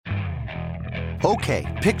Okay,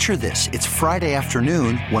 picture this. It's Friday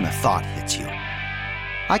afternoon when a thought hits you.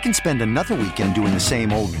 I can spend another weekend doing the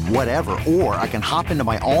same old whatever, or I can hop into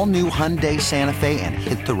my all-new Hyundai Santa Fe and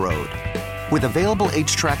hit the road. With available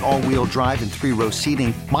H-Track all-wheel drive and 3-row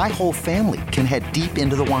seating, my whole family can head deep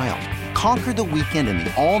into the wild. Conquer the weekend in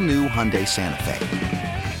the all-new Hyundai Santa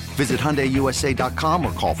Fe. Visit HyundaiUSA.com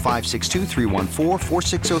or call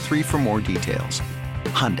 562-314-4603 for more details.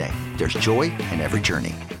 Hyundai, there's joy in every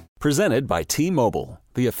journey. Presented by T-Mobile,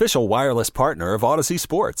 the official wireless partner of Odyssey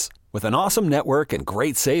Sports. With an awesome network and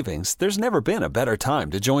great savings, there's never been a better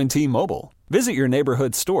time to join T-Mobile. Visit your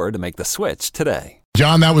neighborhood store to make the switch today.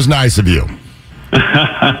 John, that was nice of you.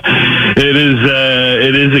 It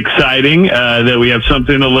is exciting that we have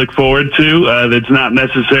something to look forward to that's not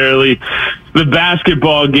necessarily the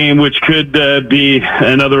basketball game, which could be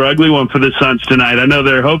another ugly one for the Suns tonight. I know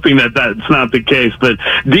they're hoping that that's not the case, but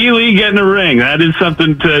D-Lee getting a ring, that is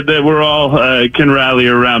something that we're all can rally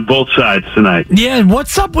around, both sides tonight. Yeah, and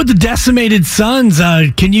what's up with the decimated Suns?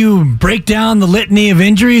 Can you break down the litany of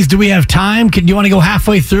injuries? Do we have time? Do you want to go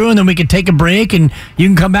halfway through and then we can take a break and you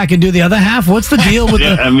can come back and do the other half? What's the deal with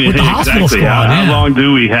the hospital squad? How long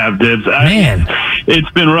do we have, Dibs? Man.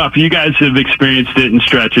 It's been rough. You guys have experienced it in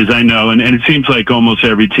stretches, I know, and it seems like almost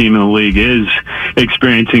every team in the league is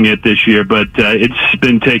experiencing it this year, but it's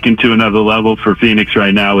been taken to another level for Phoenix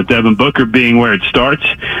right now, with Devin Booker being where it starts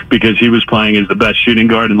because he was playing as the best shooting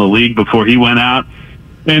guard in the league before he went out.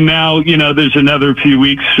 And now, there's another few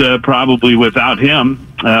weeks probably without him.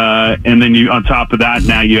 And then on top of that,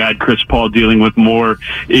 now you add Chris Paul dealing with more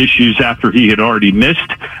issues after he had already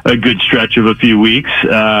missed a good stretch of a few weeks.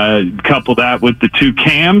 Couple that with the two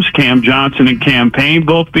Cams, Cam Johnson and Cam Payne,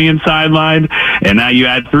 both being sidelined. And now you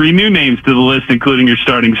add three new names to the list, including your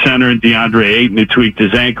starting center and DeAndre Ayton, who tweaked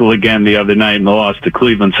his ankle again the other night in the loss to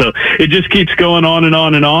Cleveland. So it just keeps going on and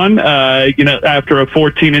on and on. After a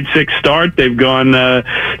 14-6 start, they've gone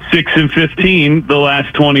 6-15 the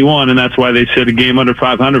last 21, and that's why they set a game under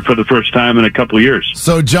 500 for the first time in a couple of years.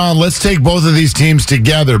 So, John, let's take both of these teams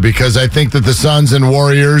together, because I think that the Suns and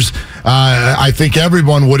Warriors, I think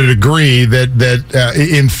everyone would agree that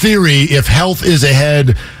in theory, if health is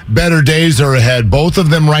ahead, better days are ahead. Both of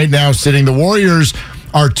them right now sitting. The Warriors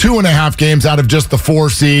are 2.5 games out of just the 4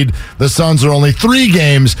 seed. The Suns are only 3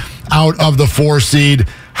 games out of the 4 seed.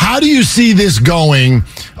 How do you see this going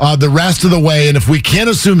the rest of the way? And if we can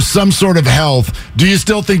assume some sort of health, do you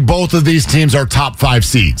still think both of these teams are top 5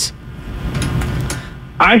 seeds?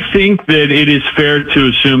 I think that it is fair to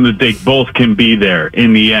assume that they both can be there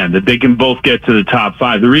in the end, that they can both get to the top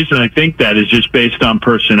 5. The reason I think that is just based on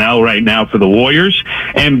personnel right now for the Warriors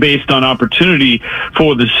and based on opportunity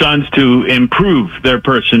for the Suns to improve their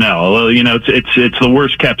personnel. It's the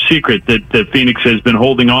worst kept secret that Phoenix has been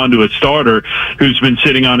holding on to a starter who's been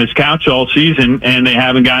sitting on his couch all season, and they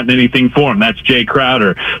haven't gotten anything for him. That's Jay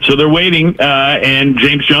Crowder. So they're waiting, and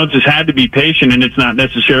James Jones has had to be patient, and it's not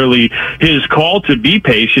necessarily his call to be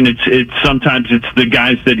patient. It's sometimes it's the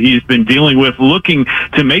guys that he's been dealing with looking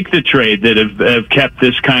to make the trade that have kept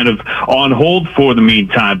this kind of on hold for the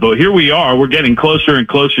meantime. But here we are. We're getting closer and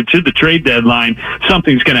closer to the trade deadline.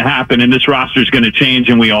 Something's going to happen, and this roster is going to change,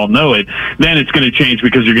 and we all know it. Then it's going to change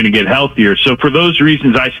because you're going to get healthier. So for those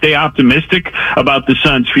reasons, I stay optimistic about the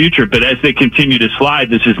Suns' future. But as they continue to slide,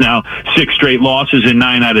 this is now 6 straight losses and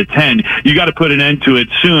 9 out of 10. You got to put an end to it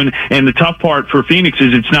soon. And the tough part for Phoenix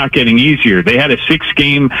is it's not getting easier. They had a 6-game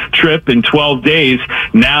trip in 12 days.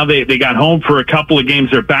 Now they got home for a couple of games.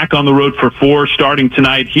 They're back on the road for 4 starting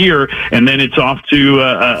tonight here, and then it's off to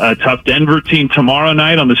a tough Denver team tomorrow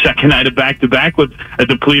night on the second night of back-to-back with a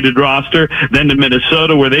depleted roster, then to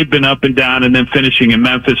Minnesota where they've been up and down, and then finishing in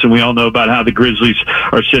Memphis, and we all know about how the Grizzlies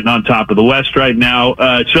are sitting on top of the West right now.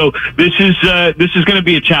 So this is going to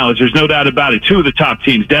be a challenge. There's no doubt about it. 2 of the top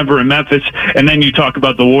teams, Denver and Memphis, and then you talk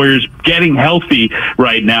about the Warriors getting healthy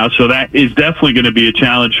right now, so that is definitely going to be a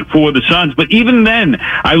challenge for the Suns. But even then,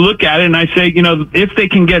 I look at it and I say, if they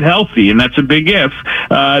can get healthy, and that's a big if,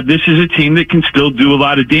 this is a team that can still do a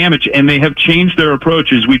lot of damage, and they have changed their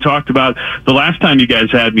approaches. We talked about the last time you guys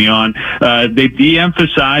had me on. They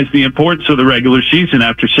de-emphasized the importance of the regular season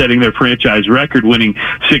after setting their franchise record, winning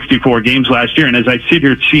 64 games last year. And as I sit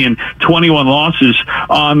here seeing 21 losses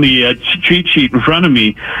on the cheat sheet in front of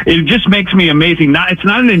me, it just makes me amazing. It's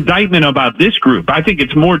not an indictment about this group. I think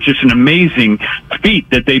it's more just an amazing feat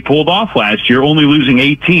that they pulled off last year, only losing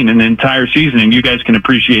 18 in the entire season, and you guys can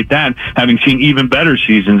appreciate that, having seen even better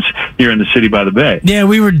seasons here in the City by the Bay. Yeah,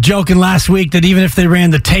 we were joking last week that even if they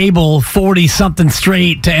ran the table 40-something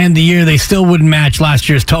straight to end the year, they still wouldn't match last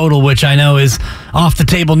year's total, which I know is off the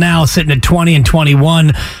table now, sitting at 20 and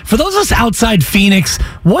 21. For those of us outside Phoenix,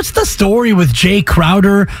 what's the story with Jay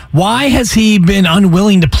Crowder? Why has he been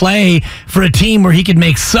unwilling to play for a team where he could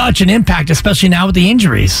make such an impact, especially now with the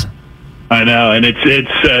injuries? I know, and it's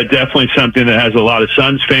definitely something that has a lot of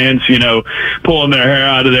Suns fans, pulling their hair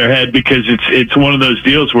out of their head, because it's one of those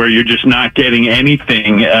deals where you're just not getting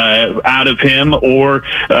anything out of him or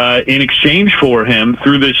in exchange for him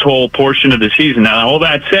through this whole portion of the season. Now, all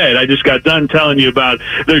that said, I just got done telling you about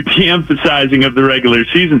their de-emphasizing of the regular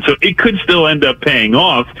season, so it could still end up paying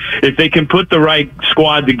off if they can put the right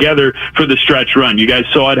squad together for the stretch run. You guys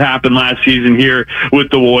saw it happen last season here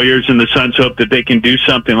with the Warriors, and the Suns hope that they can do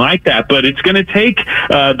something like that. But it's going to take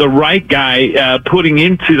the right guy putting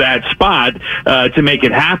into that spot to make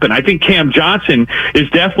it happen. I think Cam Johnson is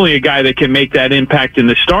definitely a guy that can make that impact in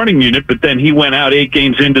the starting unit, but then he went out 8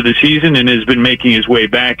 games into the season and has been making his way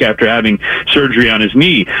back after having surgery on his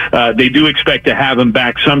knee. They do expect to have him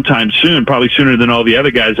back sometime soon, probably sooner than all the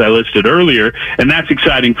other guys I listed earlier, and that's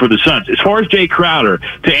exciting for the Suns. As far as Jay Crowder,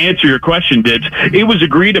 to answer your question, Dibs, it was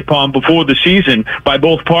agreed upon before the season by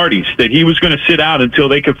both parties that he was going to sit out until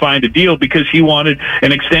they could find a deal, because he wanted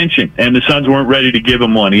an extension, and the Suns weren't ready to give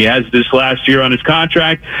him one. He has this last year on his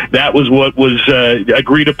contract. That was what was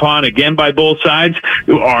agreed upon, again, by both sides.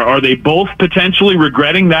 Are they both potentially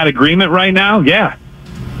regretting that agreement right now? Yeah.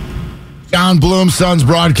 John Bloom, Suns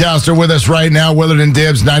broadcaster, with us right now. Willard and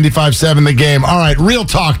Dibs, 95.7 The Game. All right, real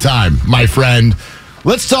talk time, my friend.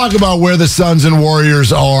 Let's talk about where the Suns and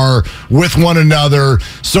Warriors are with one another,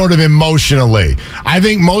 sort of emotionally. I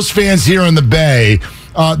think most fans here in the Bay,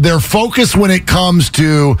 their focus when it comes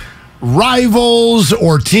to rivals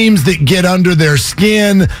or teams that get under their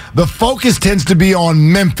skin, the focus tends to be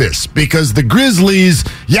on Memphis, because the Grizzlies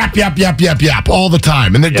yap all the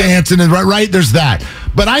time, and they're dancing, and right, there's that.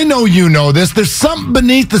 But I know you know this. There's something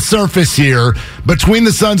beneath the surface here between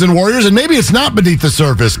the Suns and Warriors, and maybe it's not beneath the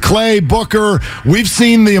surface. Clay, Booker, we've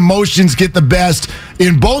seen the emotions get the best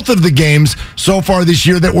in both of the games so far this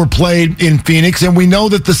year that were played in Phoenix, and we know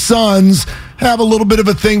that the Suns have a little bit of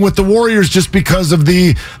a thing with the Warriors just because of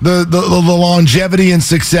the longevity and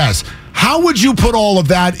success. How would you put all of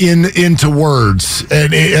that into words,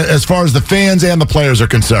 and as far as the fans and the players are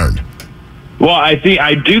concerned? Well, I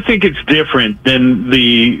do think it's different than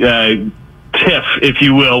the tiff, if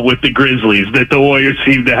you will, with the Grizzlies that the Warriors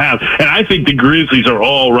seem to have. And I think the Grizzlies are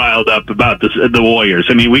all riled up about the Warriors.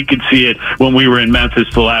 I mean, we could see it when we were in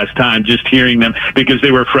Memphis the last time, just hearing them, because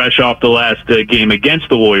they were fresh off the last game against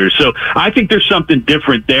the Warriors. So I think there's something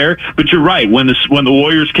different there. But you're right. When the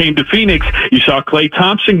Warriors came to Phoenix, you saw Klay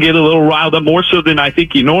Thompson get a little riled up, more so than I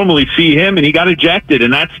think you normally see him, and he got ejected.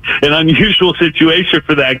 And that's an unusual situation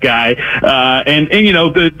for that guy. And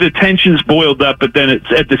the tensions boiled up, but then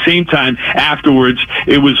at the same time, afterwards,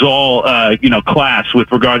 it was all, class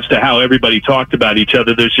with regards to how everybody talked about each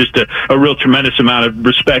other. There's just a real tremendous amount of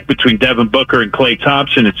respect between Devin Booker and Klay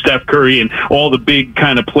Thompson and Steph Curry and all the big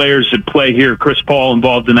kind of players that play here. Chris Paul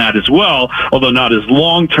involved in that as well, although not as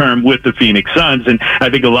long-term with the Phoenix Suns. And I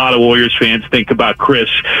think a lot of Warriors fans think about Chris,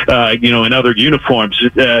 in other uniforms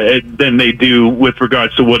than they do with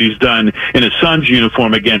regards to what he's done in a Suns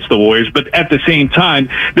uniform against the Warriors. But at the same time,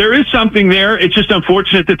 there is something there. It's just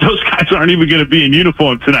unfortunate that those guys aren't even going to be in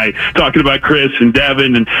uniform tonight, talking about Chris and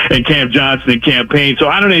Devin and Cam Johnson and Cam Payne. So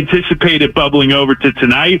I don't anticipate it bubbling over to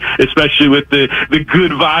tonight, especially with the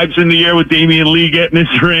good vibes in the air with Damian Lee getting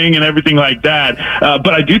his ring and everything like that.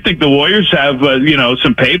 But I do think the Warriors have,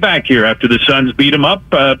 some payback here after the Suns beat them up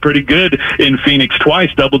pretty good in Phoenix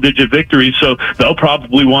twice, double-digit victories. So they'll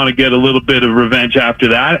probably want to get a little bit of revenge after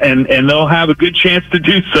that, and they'll have a good chance to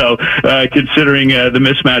do so, considering the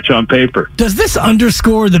mismatch on paper. Does this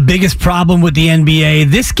underscore the biggest problem with the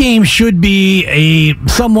NBA? This game should be a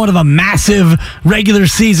somewhat of a massive regular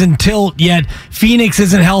season tilt, yet Phoenix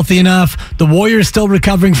isn't healthy enough. The Warriors still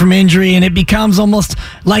recovering from injury, and it becomes almost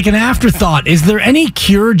like an afterthought. Is there any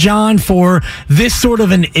cure, John, for this sort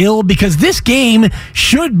of an ill? Because this game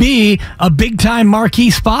should be a big-time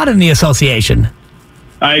marquee spot in the association.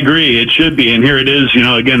 I agree. It should be. And here it is,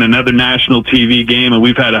 again, another national TV game. And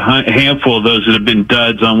we've had a handful of those that have been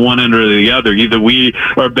duds on one end or the other. Either we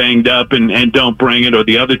are banged up and don't bring it, or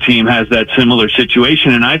the other team has that similar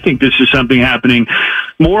situation. And I think this is something happening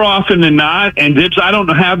more often than not. And Dibs, I don't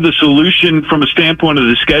have the solution from a standpoint of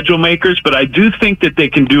the schedule makers, but I do think that they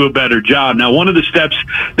can do a better job. Now, one of the steps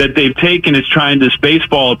that they've taken is trying this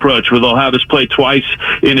baseball approach where they'll have us play twice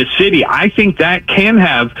in a city. I think that can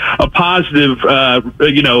have a positive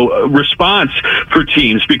response for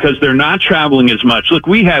teams because they're not traveling as much. Look,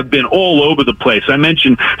 we have been all over the place. I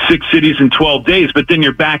mentioned 6 cities in 12 days, but then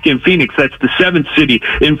you're back in Phoenix. That's the 7th city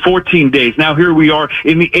in 14 days. Now here we are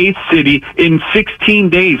in the 8th city in 16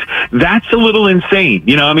 days. That's a little insane.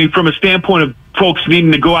 From a standpoint of folks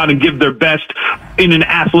needing to go out and give their best in an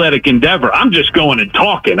athletic endeavor. I'm just going and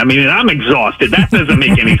talking. And I'm exhausted. That doesn't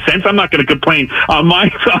make any sense. I'm not going to complain on my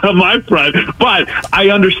front, but I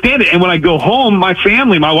understand it. And when I go home, my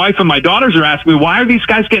family, my wife and my daughters are asking me, why are these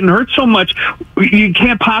guys getting hurt so much? You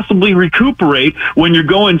can't possibly recuperate when you're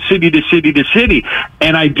going city to city to city.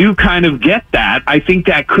 And I do kind of get that. I think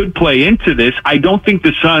that could play into this. I don't think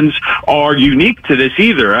the Suns are unique to this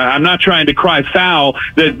either. I'm not trying to cry foul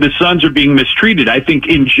that the Suns are being mistreated. I think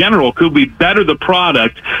in general, could we better the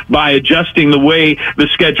product by adjusting the way the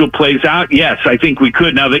schedule plays out? Yes, I think we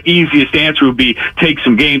could. Now, the easiest answer would be take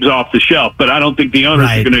some games off the shelf, but I don't think the owners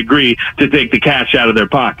are going to agree to take the cash out of their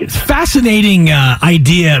pockets. Fascinating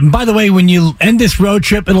idea. And by the way, when you end this road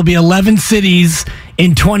trip, it'll be 11 cities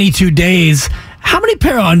in 22 days. How many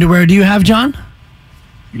pair of underwear do you have, John?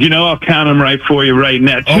 I'll count them right for you right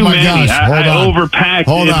now. Too many. Gosh. I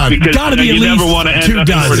overpacked because gotta be at you least never want to end 2 up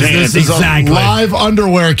dozen. This is Exactly. a live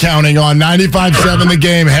underwear counting on 95.7 The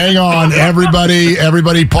Game. Hang on, everybody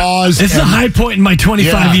pause. This is a high point in my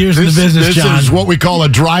 25 years in the business, John. This is what we call a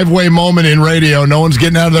driveway moment in radio. No one's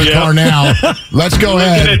getting out of their car now. Let's go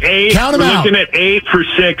ahead. Count them out. Looking at 8 for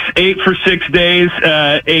 6. 8 for 6 days,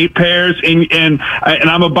 8 pairs. And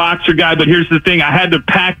I'm a boxer guy, but here's the thing. I had to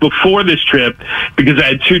pack before this trip because I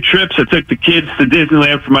had 2 trips. I took the kids to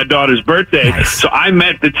Disneyland for my daughter's birthday. Nice. So I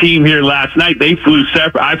met the team here last night. They flew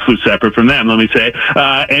separate. I flew separate from them, let me say.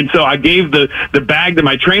 And so I gave the bag to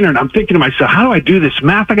my trainer, and I'm thinking to myself, how do I do this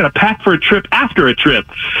math? I got to pack for a trip after a trip.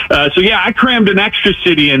 I crammed an extra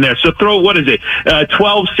city in there. So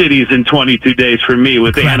 12 cities in 22 days for me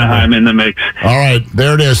with Anaheim in the mix. All right,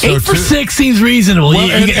 there it is. So 8 for 6 seems reasonable. Well,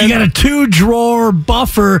 you got a 2-drawer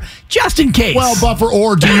buffer just in case. Well, buffer,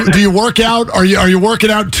 or do you work out? Are you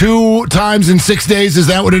working out 2 times in 6 days? Is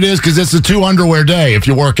that what it is? Because it's a 2 underwear day if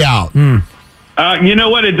you work out. You know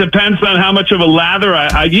what? It depends on how much of a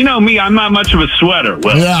lather. You know me, I'm not much of a sweater.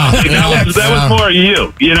 Well, that was more of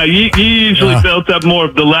you. You usually built up more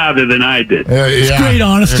of the lather than I did. It's great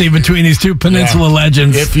honesty between these 2 Peninsula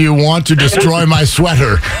legends. If you want to destroy my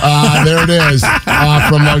sweater, there it is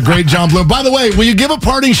from great John Bloom. By the way, will you give a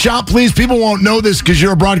parting shot, please? People won't know this because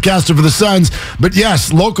you're a broadcaster for the Suns, but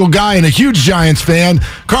yes, local guy and a huge Giants fan,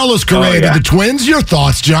 Carlos Correa to the Twins. Your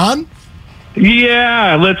thoughts, John?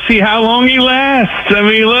 Yeah, let's see how long he lasts.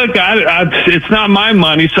 Look, it's not my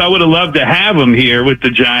money, so I would have loved to have him here with the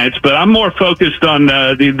Giants, but I'm more focused on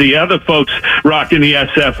the other folks rocking the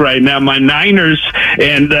SF right now. My Niners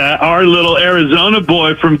and our little Arizona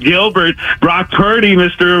boy from Gilbert, Brock Purdy,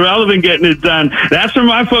 Mr. Irrelevant, getting it done. That's where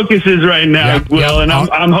my focus is right now, Will, and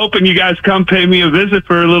I'm hoping you guys come pay me a visit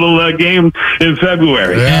for a little game in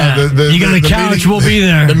February. Yeah, you got a couch, we'll be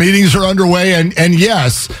there. The meetings are underway, and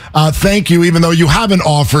yes, thank you. Even though you haven't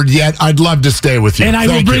offered yet, I'd love to stay with you. And I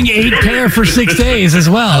will bring 8 pair for 6 days as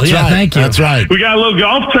well. That's right. Thank you. That's right. We got a little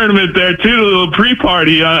golf tournament there, too, a little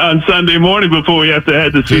pre-party on Sunday morning before we have to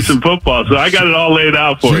head to see some football. So I got it all laid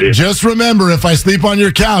out for you. Just remember, if I sleep on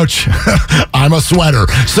your couch, I'm a sweater.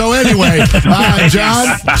 So anyway,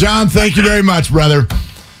 John, thank you very much, brother.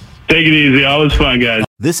 Take it easy. Always fun, guys.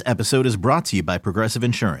 This episode is brought to you by Progressive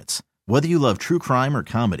Insurance. Whether you love true crime or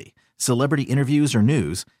comedy, celebrity interviews or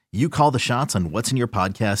news, you call the shots on what's in your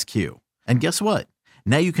podcast queue. And guess what?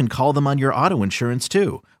 Now you can call them on your auto insurance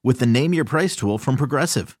too with the Name Your Price tool from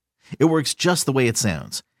Progressive. It works just the way it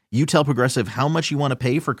sounds. You tell Progressive how much you want to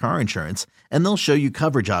pay for car insurance, and they'll show you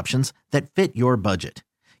coverage options that fit your budget.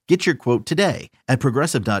 Get your quote today at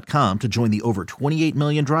Progressive.com to join the over 28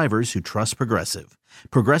 million drivers who trust Progressive.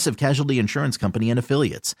 Progressive Casualty Insurance Company and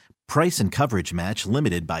Affiliates. Price and coverage match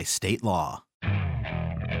limited by state law.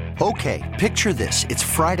 Okay, picture this. It's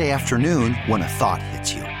Friday afternoon when a thought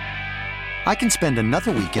hits you. I can spend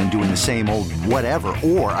another weekend doing the same old whatever,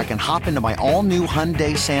 or I can hop into my all-new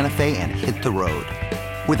Hyundai Santa Fe and hit the road.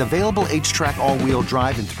 With available H-Track all-wheel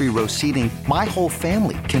drive and 3-row seating, my whole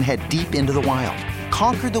family can head deep into the wild.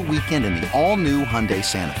 Conquer the weekend in the all-new Hyundai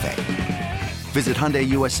Santa Fe. Visit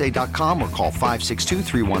HyundaiUSA.com or call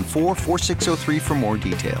 562-314-4603 for more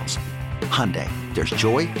details. Hyundai, there's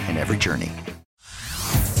joy in every journey.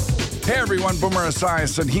 Hey everyone, Boomer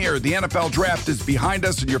Esiason here. The NFL Draft is behind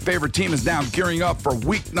us and your favorite team is now gearing up for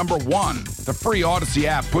week number 1. The free Odyssey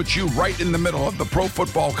app puts you right in the middle of the pro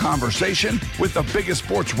football conversation with the biggest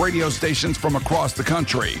sports radio stations from across the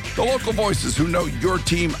country. The local voices who know your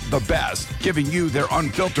team the best, giving you their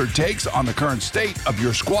unfiltered takes on the current state of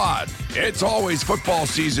your squad. It's always football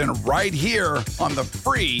season right here on the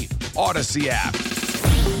free Odyssey app.